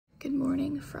Good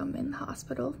morning from in the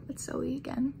hospital. It's Zoe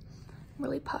again. I'm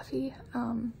really puffy.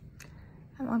 I'm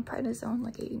on prednisone,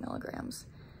 like 80 milligrams.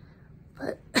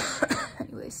 But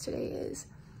anyways, today is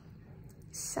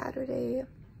Saturday,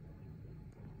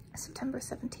 September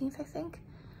 17th, I think.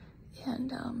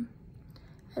 And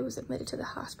I was admitted to the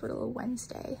hospital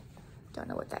Wednesday. Don't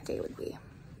know what that day would be.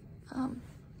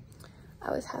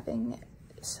 I was having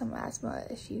some asthma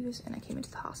issues and I came into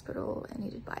the hospital and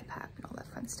needed BiPAP and all that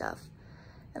fun stuff.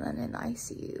 And then in the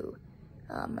ICU,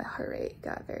 my heart rate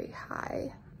got very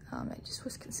high. It just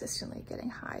was consistently getting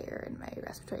higher and my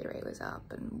respiratory rate was up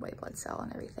and white blood cell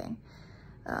and everything.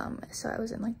 So I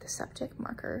was in like the septic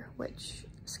marker, which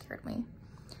scared me.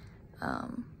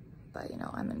 But you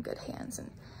know, I'm in good hands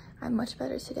and I'm much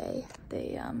better today.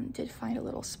 They did find a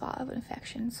little spot of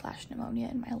infection / pneumonia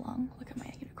in my lung. Look at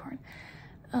my unicorn.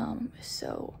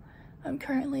 So I'm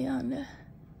currently on,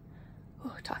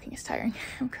 talking is tiring.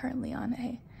 I'm currently on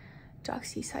a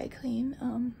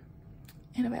doxycycline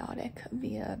antibiotic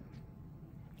via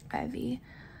IV.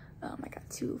 I got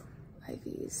 2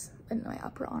 IVs in my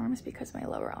upper arms because my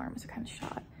lower arms are kind of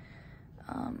shot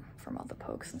from all the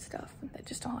pokes and stuff that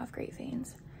just don't have great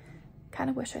veins. Kind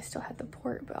of wish I still had the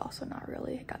port, but also not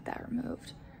really. I got that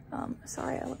removed.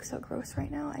 Sorry I look so gross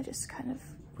right now. I just kind of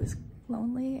was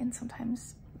lonely, and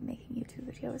sometimes making YouTube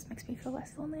videos makes me feel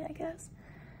less lonely, I guess.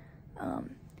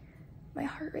 My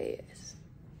heart rate is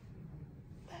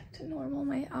back to normal.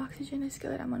 My oxygen is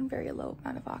good. I'm on very low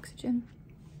amount of oxygen.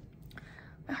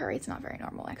 My heart rate's not very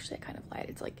normal. Actually, I kind of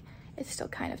lied. It's still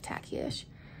kind of tacky-ish.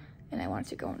 And I wanted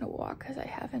to go on a walk because I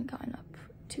haven't gotten up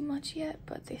too much yet,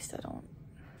 but they still don't.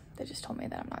 They just told me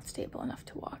that I'm not stable enough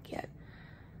to walk yet.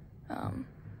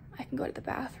 I can go to the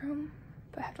bathroom,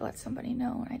 but I have to let somebody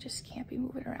know, and I just can't be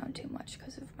moving around too much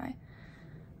because of my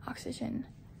oxygen.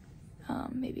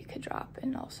 Maybe could drop,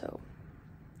 and also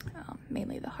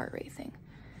mainly the heart rate thing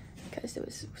because it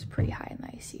was pretty high in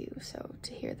the ICU. So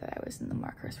to hear that I was in the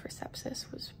markers for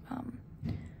sepsis was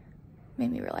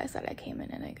made me realize that I came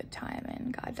in a good time,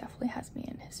 and God definitely has me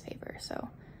in his favor. So,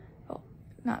 well,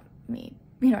 not me,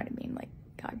 you know what I mean, like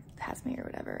God has me or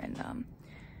whatever. And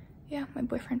yeah, my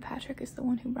boyfriend Patrick is the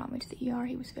one who brought me to the ER.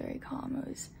 He was very calm. It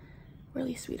was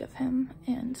really sweet of him,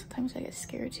 and sometimes I get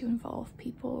scared to involve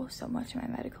people so much in my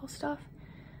medical stuff,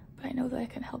 but I know that I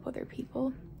can help other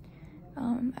people.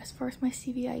 As far as my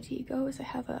CVID goes, I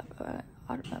have I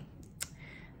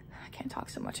can't talk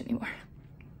so much anymore.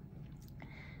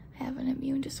 I have an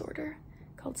immune disorder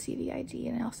called CVID,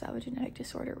 and I also have a genetic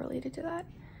disorder related to that.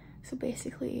 So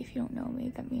basically, if you don't know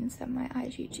me, that means that my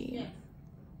IgG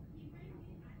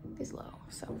is low.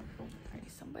 So already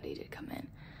somebody did come in.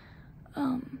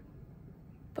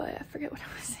 But I forget what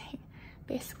I was saying.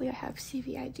 Basically, I have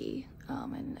CVID,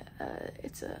 and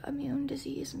it's an immune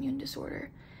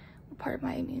disorder. Part of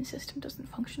my immune system doesn't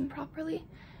function properly.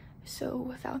 So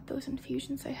without those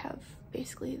infusions, I have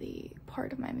basically the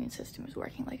part of my immune system is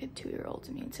working like a 2-year-old's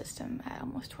immune system at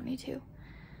almost 22.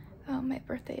 My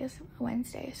birthday is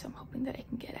Wednesday, so I'm hoping that I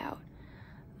can get out.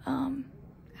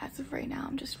 As of right now,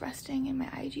 I'm just resting, and my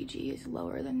IgG is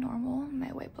lower than normal.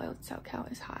 My white blood cell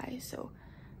count is high, so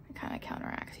it kind of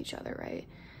counteracts each other, right?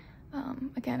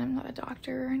 Again, I'm not a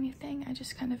doctor or anything. I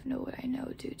just kind of know what I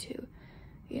know due to,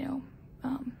 you know,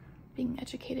 being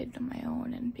educated on my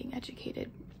own and being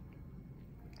educated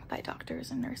by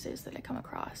doctors and nurses that I come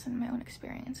across and my own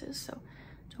experiences. So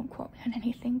don't quote me on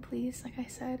anything, please, like I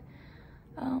said.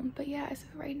 But yeah, as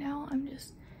of right now, I'm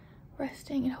just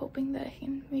resting and hoping that I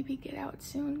can maybe get out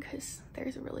soon, because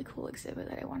there's a really cool exhibit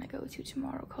that I want to go to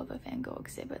tomorrow called the Van Gogh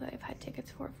exhibit that I've had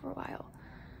tickets for a while.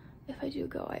 If I do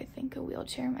go, I think a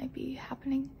wheelchair might be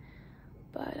happening,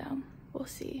 but we'll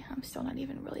see. I'm still not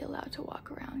even really allowed to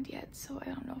walk around yet, so I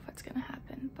don't know if that's gonna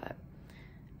happen, but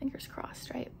fingers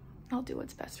crossed, right? I'll do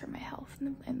what's best for my health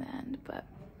in the end, but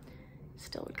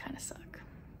still would kind of suck.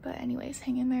 But anyways,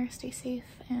 hang in there, stay safe,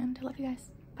 and I love you guys.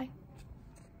 Bye.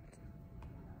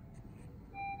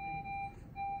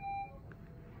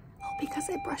 Oh, because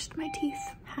I brushed my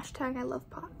teeth. Hashtag I love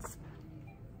pots.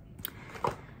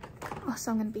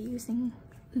 Also, I'm going to be using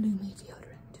Lumi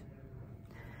deodorant.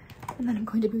 And then I'm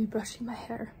going to be brushing my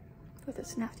hair with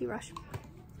this nasty brush.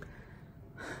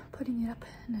 Putting it up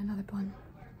in another bun.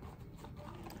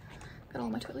 Got all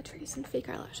my toiletries and fake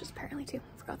eyelashes apparently too.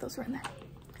 Forgot those were in there.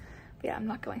 But yeah, I'm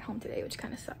not going home today, which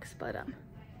kind of sucks, but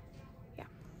yeah.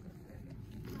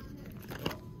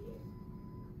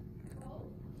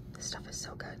 This stuff is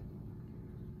so good.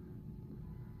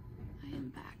 I am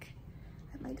back.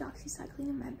 I have my doxycycline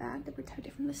in my bag to protect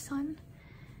it from the sun.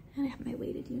 And I have my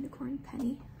weighted unicorn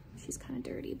Penny. She's kind of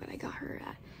dirty, but I got her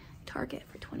at Target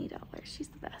for $20. She's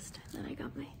the best. And then I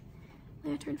got my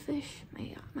lanternfish,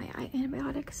 my eye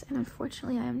antibiotics, and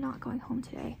unfortunately I am not going home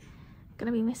today. I'm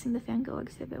gonna be missing the Van Gogh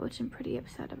exhibit, which I'm pretty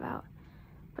upset about,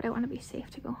 but I want to be safe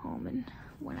to go home. And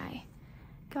when I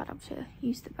got up to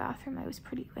use the bathroom, I was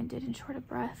pretty winded and short of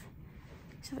breath,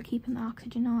 so they're keeping the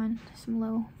oxygen on some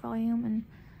low volume and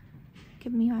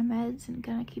giving me my meds and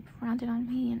gonna keep rounded on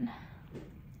me, and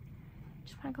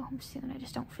just want to go home soon. I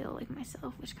just don't feel like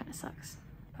myself, which kind of sucks.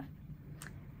 But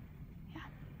yeah,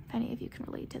 if any of you can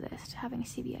relate to this, to having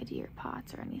CVID or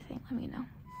POTS or anything, let me know.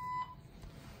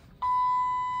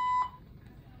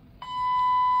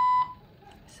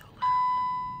 So loud.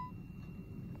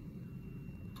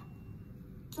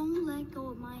 Don't let go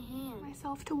of my hand.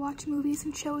 Myself to watch movies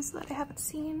and shows that I haven't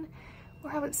seen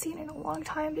or haven't seen in a long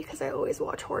time, because I always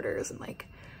watch Hoarders and like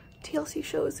TLC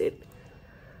shows. I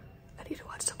need to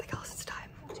watch something else. It's time.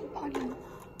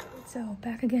 So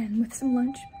back again with some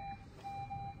lunch.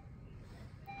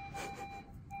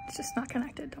 It's just not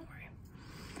connected, don't worry.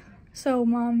 So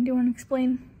Mom, do you want to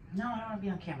explain? No, I don't want to be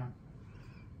on camera.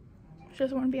 She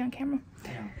doesn't want to be on camera?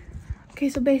 Yeah. Okay,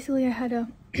 so basically I had I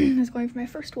was going for my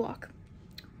first walk,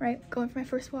 right? Going for my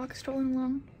first walk, strolling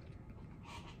along.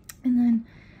 And then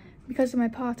because of my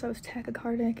POTS, I was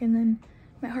tachycardic, and then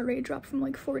my heart rate dropped from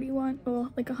like 41,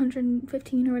 well, like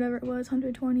 115 or whatever it was,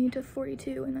 120 to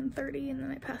 42, and then 30, and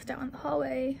then I passed out in the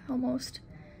hallway, almost,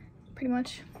 pretty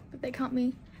much, but they caught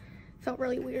me. Felt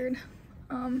really weird.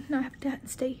 Now I have to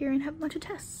stay here and have a bunch of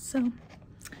tests, so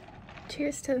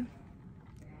cheers to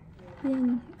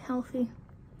being healthy.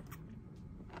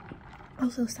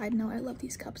 Also, side note, I love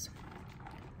these cups.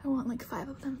 I want like 5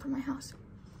 of them for my house.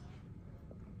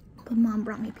 But Mom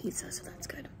brought me pizza, so that's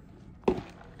good.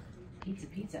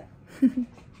 Pizza.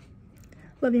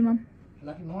 Love you, Mom.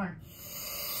 Love you more.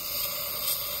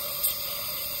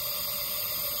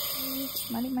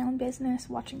 Just minding my own business,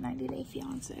 watching 90 Day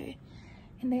Fiance.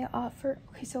 And they offer,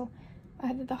 okay, so I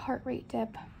had the heart rate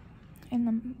dip and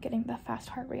I'm getting the fast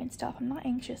heart rate and stuff. I'm not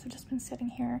anxious, I've just been sitting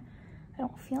here. I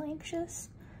don't feel anxious,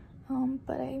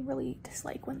 but I really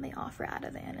dislike when they offer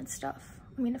Ativan and stuff.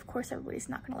 I mean, of course, everybody's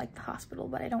not gonna like the hospital,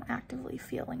 but I don't actively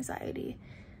feel anxiety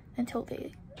until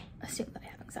they assume that I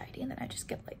have anxiety, and then I just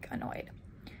get like annoyed.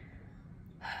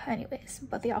 Anyways,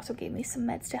 but they also gave me some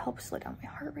meds to help slow down my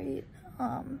heart rate.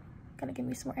 Gonna give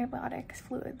me some more antibiotics,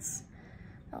 fluids,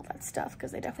 all that stuff,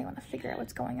 because they definitely want to figure out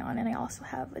what's going on. And I also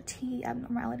have a T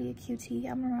abnormality, a QT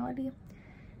abnormality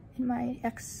in my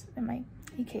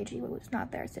EKG, which was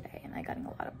not there today, and I got a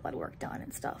lot of blood work done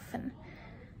and stuff. And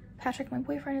Patrick, my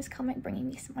boyfriend, is coming, bringing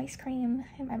me some ice cream,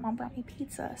 and my mom brought me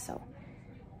pizza, so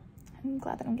I'm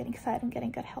glad that I'm getting fed and getting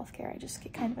good health care. I just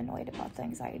get kind of annoyed about the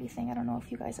anxiety thing. I don't know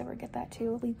if you guys ever get that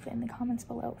too. Leave it in the comments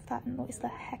below if that annoys the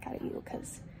heck out of you,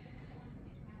 because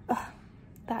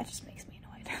that just makes me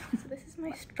annoyed. So this is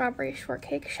my strawberry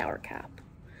shortcake shower cap.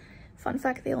 Fun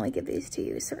fact, they only give these to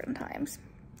you certain times.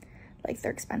 Like,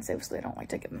 they're expensive, so they don't like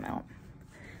to give them out.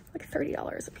 Like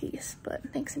 $30 a piece, but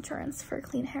thanks insurance for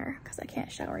clean hair, because I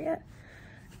can't shower yet.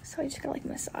 So I just gotta like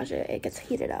massage it. It gets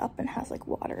heated up and has like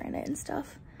water in it and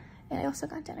stuff. And I also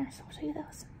got dinner, so I'll show you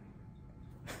those.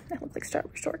 I look like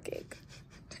strawberry shortcake.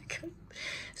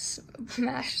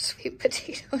 Mashed sweet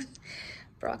potatoes,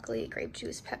 broccoli, grape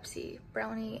juice, Pepsi,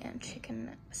 brownie, and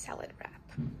chicken salad wrap.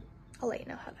 I'll let you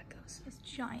know how that goes. It's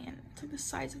giant. It's like the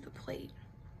size of the plate.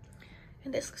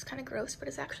 And this looks kind of gross, but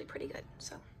it's actually pretty good,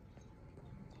 so.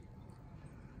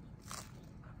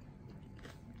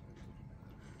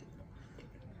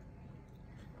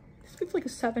 This feels like a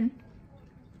 7.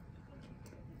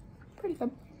 Pretty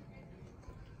good.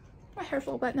 My hair's a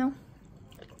little wet now.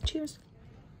 Cheers.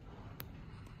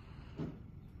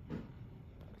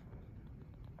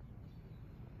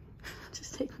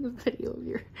 Just taking a video of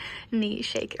your knee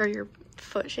shake or your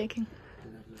foot shaking.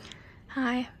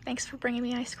 Hi, thanks for bringing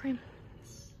me ice cream.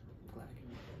 Glad I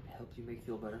can help you make you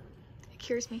feel better. It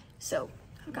cures me. So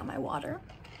I've got my water,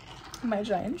 my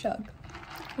giant jug.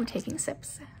 We're taking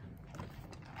sips.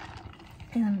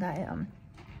 And I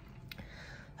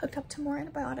hooked up to more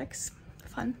antibiotics.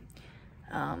 Fun.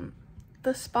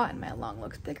 The spot in my lung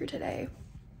looks bigger today,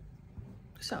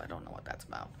 so I don't know what that's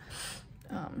about.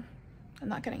 I'm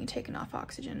not getting taken off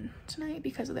oxygen tonight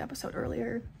because of the episode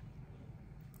earlier,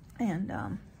 and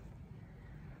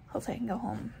hopefully I can go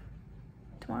home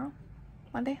tomorrow,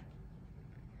 Monday,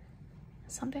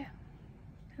 someday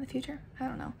in the future. I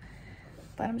don't know,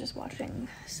 but I'm just watching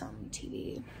some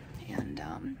TV, and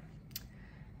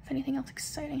if anything else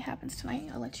exciting happens tonight,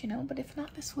 I'll let you know. But if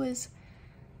not, this was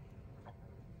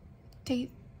day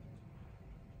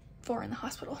 4 in the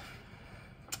hospital.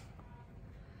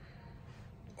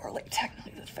 Or like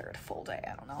technically the 3rd full day,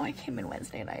 I don't know. I came in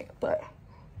Wednesday night, but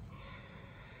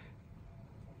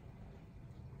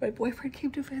My boyfriend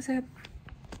came to visit.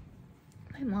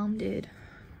 My mom did.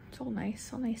 It's all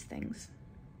nice things.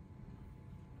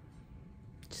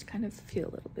 Just kind of feel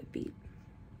a little bit beat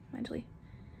mentally,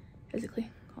 physically,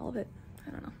 all of it.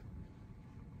 I don't know.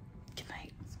 Good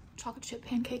night. Chocolate chip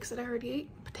pancakes that I already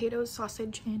ate, potatoes,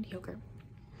 sausage, and yogurt.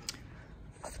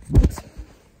 Oops.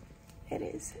 It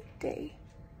is day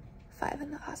 5 in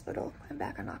the hospital. I'm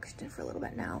back on oxygen for a little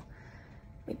bit now.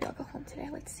 Maybe I'll go home today.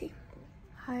 Let's see.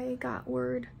 I got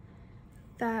word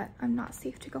that I'm not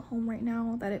safe to go home right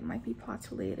now, that it might be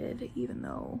POTS related, even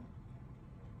though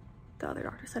the other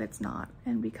doctor said it's not.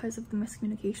 And because of the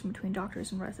miscommunication between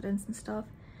doctors and residents and stuff,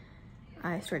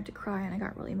 I started to cry and I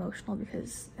got really emotional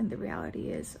because, and the reality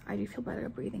is I do feel better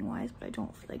breathing wise, but I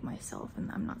don't feel like myself,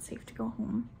 and I'm not safe to go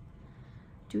home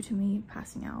due to me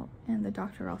passing out. And the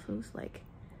doctor also was like,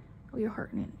 oh, your heart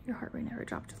rate never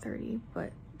dropped to 30,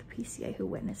 but the PCA who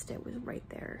witnessed it was right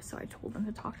there. So I told them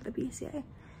to talk to the PCA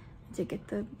to get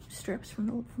the strips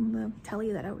from the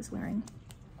telly that I was wearing.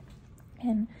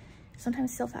 And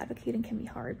sometimes self-advocating can be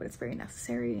hard, but it's very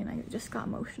necessary. And I just got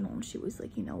emotional, and she was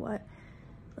like, you know what,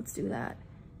 let's do that.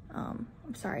 I'm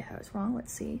sorry I was wrong,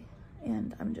 let's see.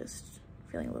 And I'm just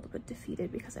feeling a little bit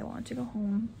defeated because I wanted to go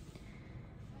home,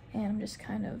 and I'm just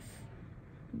kind of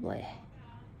bleh.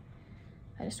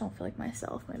 I just don't feel like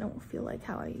myself. I don't feel like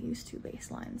how I used to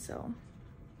baseline, so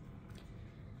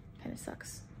kind of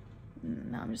sucks.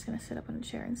 Now I'm just gonna sit up in a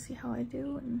chair and see how I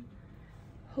do and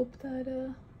hope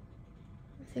that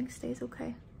everything stays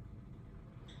okay.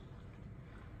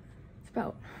 It's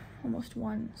about almost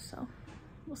 1, so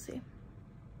we'll see.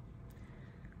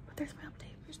 But there's my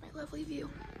update. Here's my lovely view.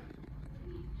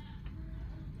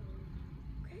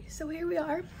 Okay, so here we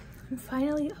are. I'm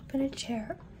finally up in a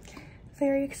chair.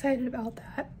 Very excited about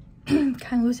that. Kind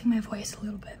of losing my voice a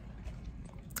little bit.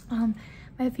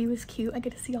 My view is cute. I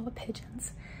get to see all the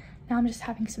pigeons. Now I'm just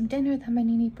having some dinner that my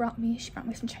Nini brought me. She brought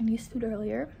me some Chinese food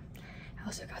earlier. I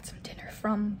also got some dinner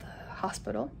from the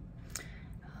hospital.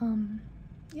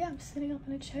 Yeah, I'm sitting up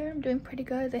in a chair. I'm doing pretty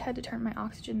good. They had to turn my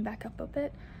oxygen back up a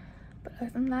bit, but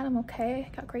other than that, I'm okay.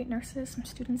 Got great nurses. Some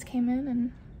students came in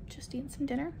and just eating some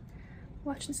dinner,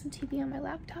 watching some TV on my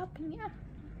laptop, and yeah,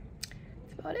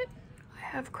 that's about it. I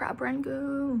have crab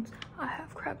rangoons. I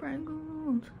have crab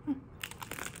rangoons.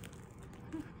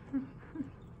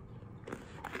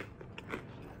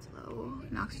 That's low,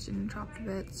 and oxygen dropped a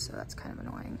bit, so that's kind of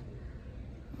annoying.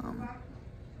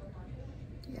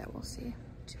 Yeah, we'll see.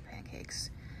 2 pancakes,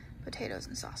 potatoes,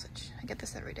 and sausage. I get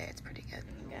this every day. It's pretty good.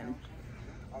 Again,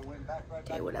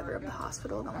 day whatever of the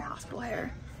hospital. Got my hospital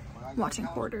hair. Watching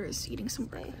Hoarders, eating some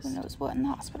breakfast. Who knows what in the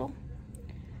hospital.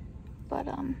 But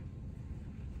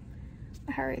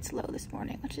my heart rate's low this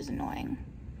morning, which is annoying.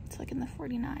 It's like in the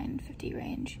 49, 50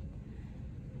 range.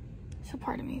 So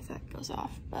pardon me if that goes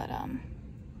off, but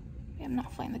yeah, I'm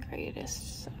not feeling the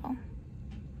greatest, so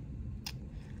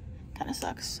kind of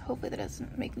sucks. Hopefully that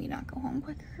doesn't make me not go home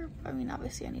quicker. I mean,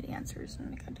 obviously I need answers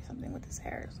and I gotta do something with this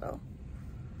hair, so.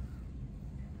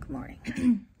 Good morning.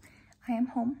 I am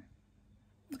home.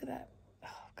 Look at that.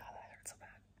 Oh God, that hurts so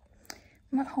bad.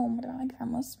 I'm at home, but I'm at my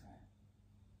grandma's.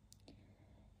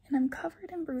 And I'm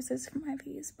covered in bruises from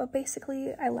IVs, but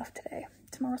basically I left today.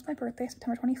 Tomorrow's my birthday,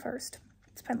 September 21st.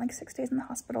 Spent like 6 days in the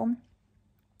hospital.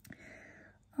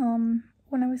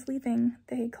 When I was leaving,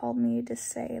 they called me to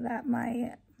say that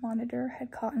my monitor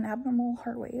had caught an abnormal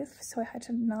heart wave, so I had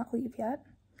to not leave yet.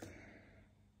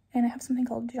 And I have something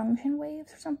called junction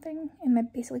waves or something,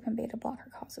 and basically my beta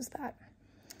blocker causes that.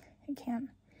 It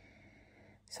can.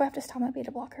 So I have to stop my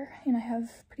beta blocker, and I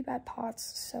have pretty bad POTS,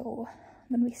 so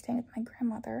I'm gonna be staying with my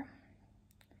grandmother.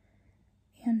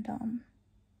 And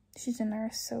she's a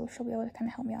nurse, so she'll be able to kind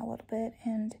of help me out a little bit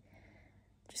and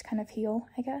just kind of heal,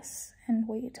 I guess, and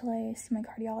wait till I see my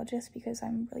cardiologist, because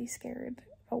I'm really scared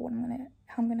about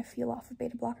how I'm gonna feel off of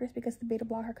beta blockers, because the beta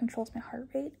blocker controls my heart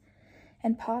rate,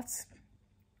 and POTS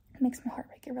makes my heart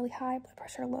rate get really high, blood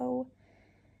pressure low,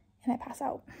 and I pass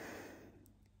out.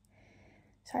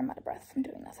 Sorry, I'm out of breath from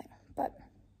doing nothing, but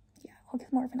yeah, I'll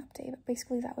give more of an update. But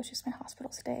basically that was just my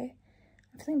hospital stay.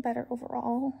 I'm feeling better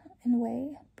overall in a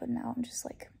way, but now I'm just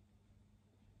like,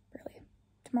 really,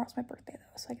 tomorrow's my birthday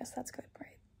though, so I guess that's good,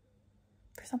 right?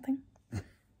 For something.